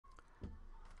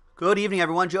Good evening,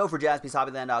 everyone. Joe for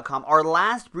JaspysHobbyland.com. Our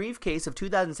last briefcase of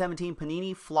 2017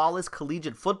 Panini Flawless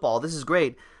Collegiate Football. This is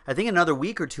great. I think in another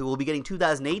week or two we'll be getting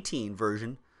 2018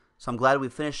 version. So I'm glad we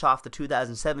finished off the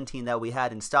 2017 that we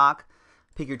had in stock.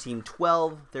 Pick your team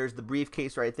 12. There's the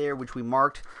briefcase right there, which we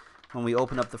marked when we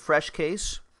opened up the fresh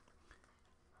case.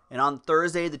 And on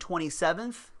Thursday, the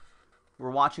 27th, we're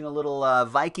watching a little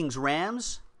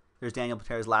Vikings-Rams. There's Daniel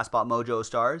Pater's Last Spot Mojo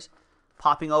Stars.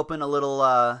 Popping open a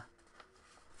little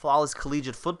Flawless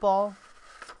Collegiate Football.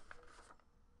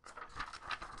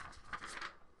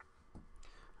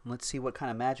 Let's see what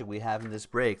kind of magic we have in this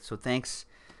break. So thanks,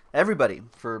 everybody,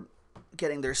 for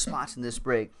getting their spots in this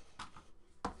break.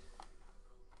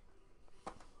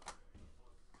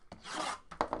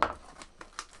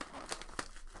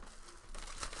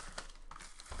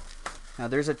 Now,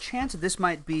 there's a chance that this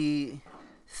might be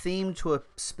themed to a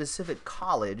specific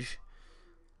college.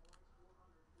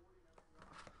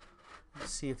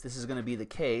 Let's see if this is going to be the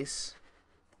case.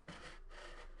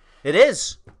 It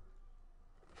is!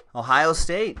 Ohio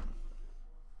State.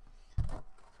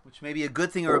 Which may be a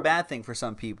good thing or a bad thing for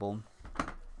some people.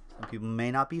 Some people may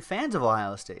not be fans of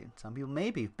Ohio State. Some people may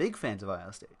be big fans of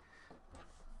Ohio State.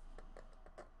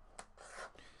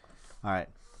 Alright.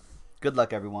 Good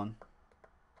luck, everyone.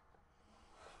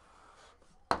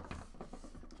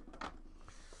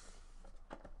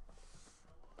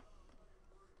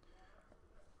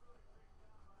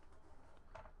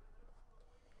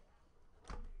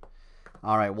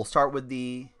 All right, we'll start with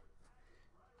the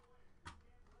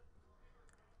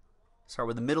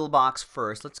middle box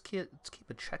first. Let's keep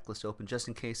a checklist open just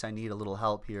in case I need a little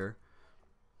help here.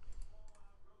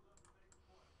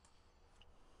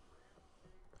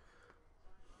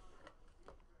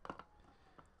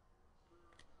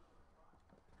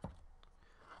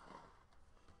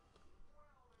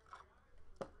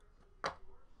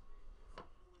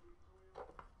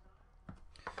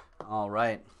 All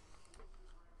right.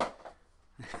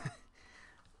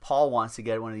 Paul wants to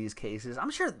get one of these cases. I'm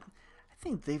sure, I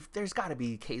think there's got to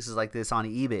be cases like this on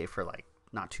eBay for like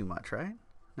not too much, right?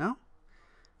 No?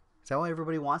 Is that why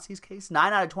everybody wants these cases?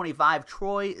 9 out of 25,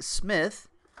 Troy Smith.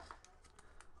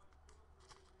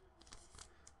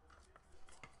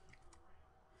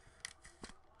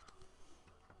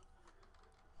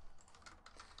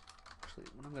 Actually,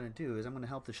 what I'm going to do is I'm going to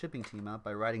help the shipping team out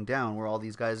by writing down where all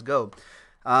these guys go.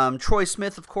 Troy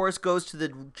Smith, of course, goes to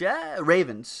the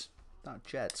Ravens. Not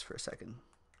Jets for a second.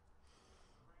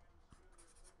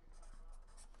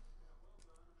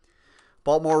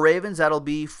 Baltimore Ravens, that'll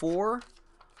be for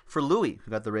Louis, who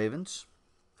got the Ravens.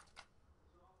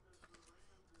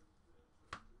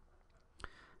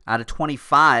 Out of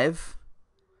 25,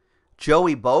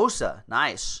 Joey Bosa,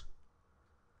 nice.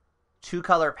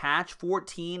 2-color patch,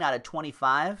 14 out of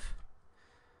 25.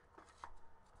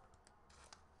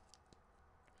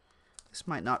 This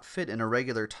might not fit in a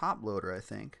regular top loader, I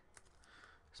think.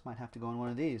 This might have to go in one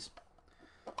of these.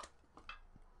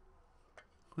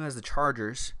 Who has the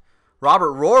Chargers?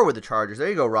 Robert Rohr with the Chargers. There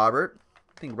you go, Robert.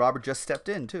 I think Robert just stepped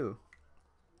in, too.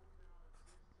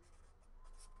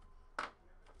 And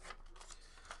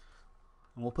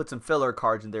we'll put some filler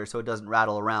cards in there so it doesn't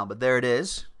rattle around. But there it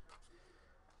is.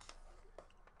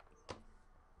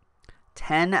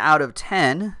 10 out of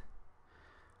 10.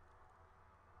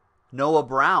 Noah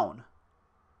Brown.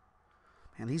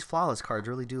 Man, these flawless cards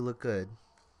really do look good.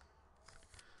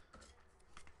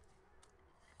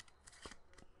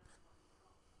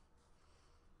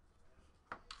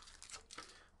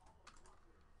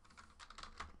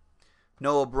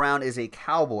 Noah Brown is a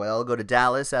Cowboy. I'll go to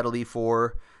Dallas. That'll be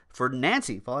for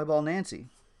Nancy, Volleyball Nancy.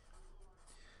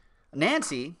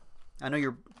 Nancy, I don't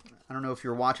know if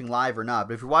you're watching live or not,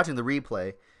 but if you're watching the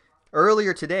replay,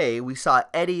 earlier today we saw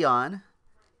Edion,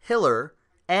 Hiller,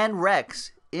 and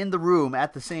Rex in the room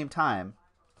at the same time.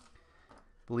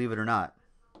 Believe it or not.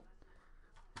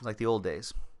 It's like the old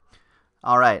days.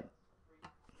 All right.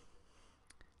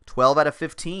 12 out of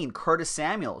 15, Curtis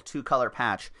Samuel, 2-color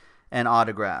patch and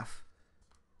autograph.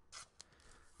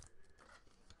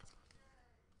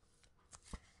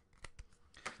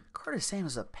 Curtis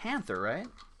Samuel's a Panther, right?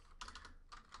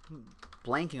 I'm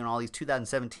blanking on all these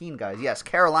 2017 guys. Yes,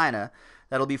 Carolina.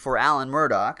 That'll be for Alan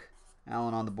Murdoch.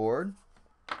 Alan on the board.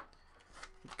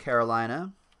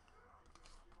 Carolina.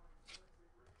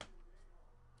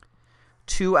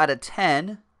 2 out of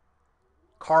 10.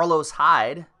 Carlos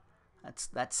Hyde.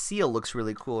 That seal looks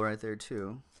really cool right there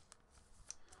too.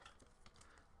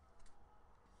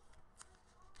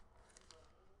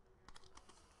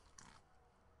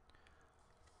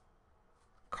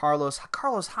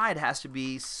 Carlos Hyde has to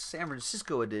be San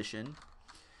Francisco edition.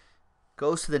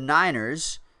 Goes to the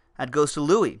Niners. That goes to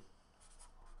Louis.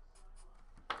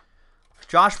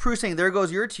 Josh Prue saying, there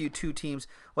goes your two teams.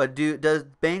 What, does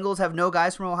Bengals have no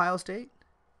guys from Ohio State?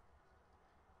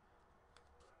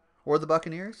 Or the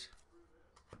Buccaneers?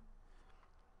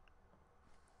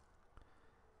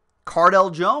 Cardell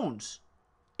Jones.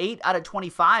 8 out of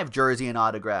 25 jersey and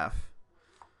autograph.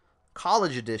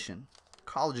 College edition.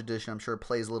 College edition, I'm sure,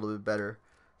 plays a little bit better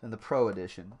than the pro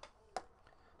edition.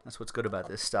 That's what's good about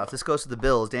this stuff. This goes to the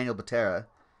Bills, Daniel Batera.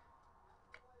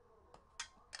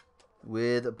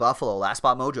 With Buffalo, Last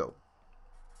Spot Mojo.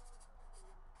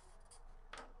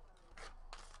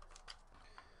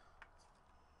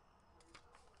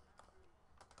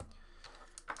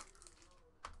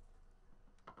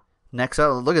 Next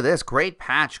up, look at this. Great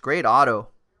patch, great auto.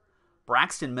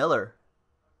 Braxton Miller.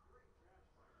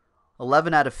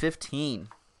 11 out of 15.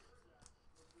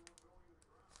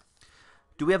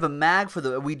 Do we have a mag for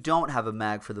the... We don't have a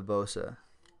mag for the Bosa.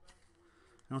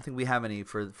 I don't think we have any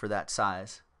for that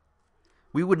size.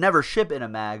 We would never ship in a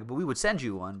mag, but we would send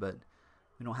you one, but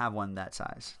we don't have one that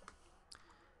size.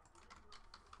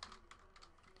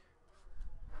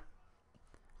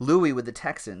 Louis with the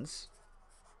Texans.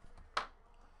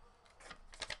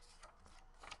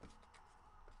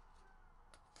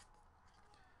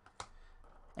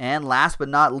 And last but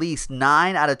not least,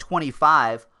 9 out of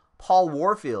 25, Paul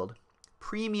Warfield,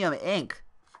 Premium Ink.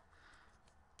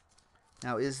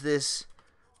 Now, is this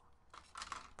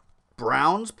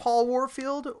Browns Paul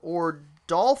Warfield or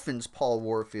Dolphins Paul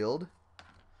Warfield?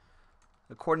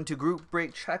 According to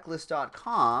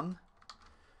GroupBreakChecklist.com,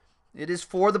 it is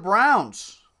for the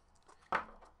Browns.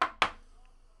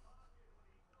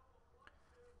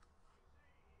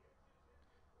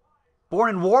 Born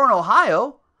in Warren,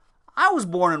 Ohio. I was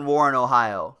born in Warren,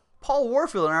 Ohio. Paul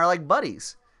Warfield and I are like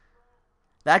buddies.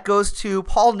 That goes to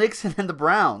Paul Nixon and the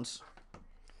Browns.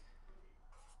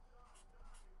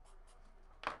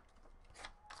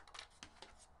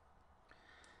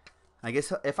 I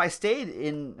guess if I stayed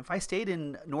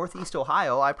in Northeast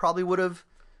Ohio, I probably would have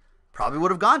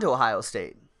gone to Ohio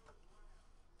State.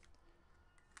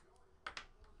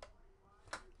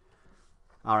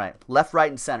 All right, left,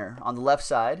 right, and center. On the left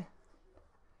side,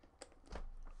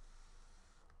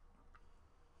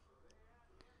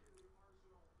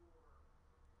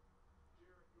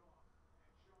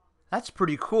 that's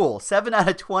pretty cool. 7 out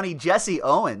of 20, Jesse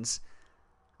Owens.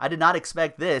 I did not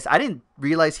expect this. I didn't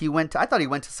realize he went to... I thought he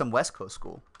went to some West Coast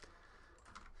school.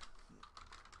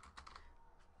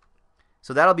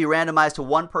 So that'll be randomized to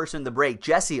one person in the break.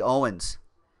 Jesse Owens.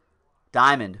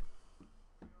 Diamond.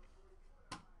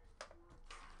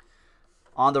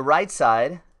 On the right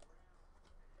side,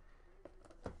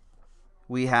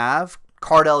 we have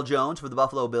Cardell Jones for the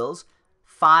Buffalo Bills.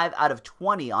 5 out of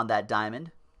 20 on that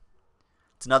diamond.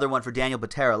 It's another one for Daniel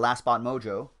Batera, Last Spot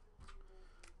Mojo.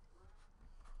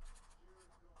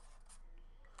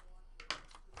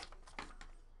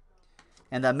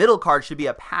 And the middle card should be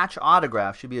a patch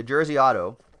autograph, should be a jersey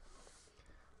auto.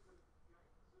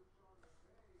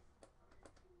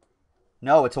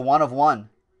 No, it's a 1 of 1.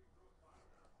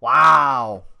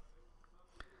 Wow.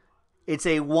 It's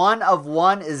a 1 of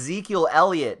 1 Ezekiel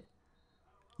Elliott.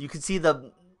 You can see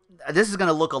the... This is going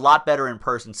to look a lot better in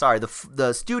person. Sorry,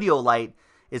 the studio light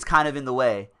is kind of in the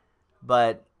way.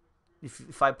 But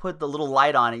if I put the little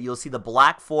light on it, you'll see the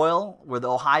black foil where the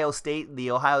Ohio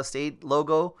State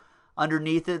logo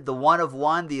underneath it. The 1 of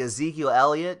 1, the Ezekiel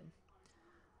Elliott.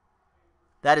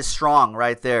 That is strong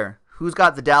right there. Who's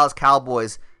got the Dallas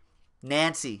Cowboys?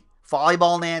 Nancy.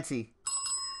 Volleyball Nancy.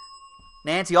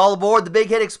 Nancy, all aboard the Big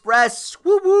Hit Express.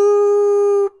 Whoop,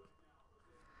 whoop.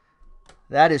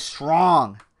 That is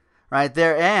strong right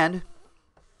there. And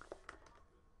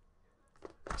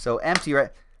so empty,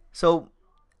 right? So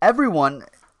everyone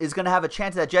is going to have a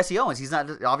chance at Jesse Owens. He's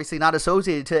not obviously not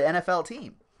associated to an NFL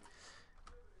team.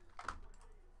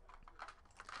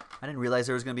 I didn't realize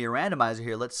there was going to be a randomizer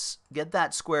here. Let's get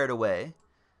that squared away.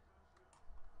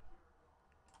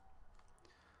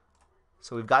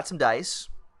 So we've got some dice.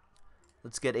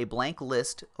 Let's get a blank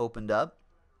list opened up.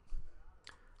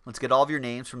 Let's get all of your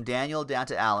names from Daniel down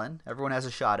to Alan. Everyone has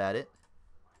a shot at it.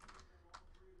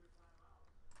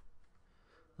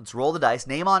 Let's roll the dice.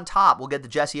 Name on top. We'll get the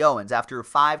Jesse Owens after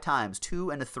 5 times. 2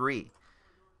 and a 3.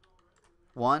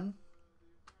 1,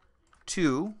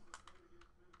 2,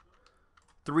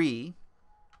 3,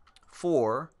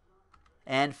 4,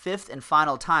 and 5th and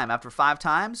final time. After 5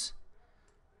 times,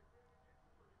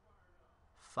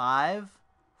 5,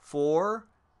 4,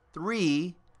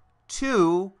 3,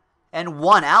 2, and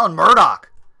 1. Alan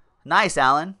Murdoch. Nice,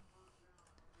 Alan.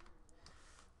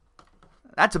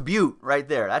 That's a beaut right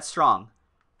there. That's strong.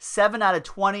 7 out of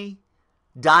 20.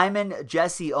 Diamond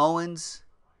Jesse Owens.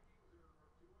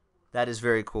 That is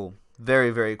very cool.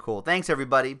 Very, very cool. Thanks,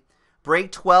 everybody.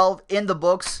 Break 12 in the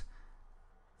books,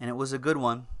 and it was a good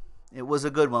one. It was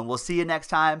a good one. We'll see you next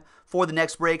time for the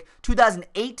next break.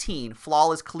 2018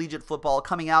 Flawless Collegiate Football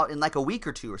coming out in like a week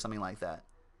or two or something like that.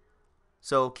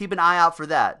 So keep an eye out for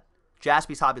that.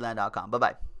 JaspysHobbyland.com.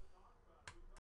 Bye-bye.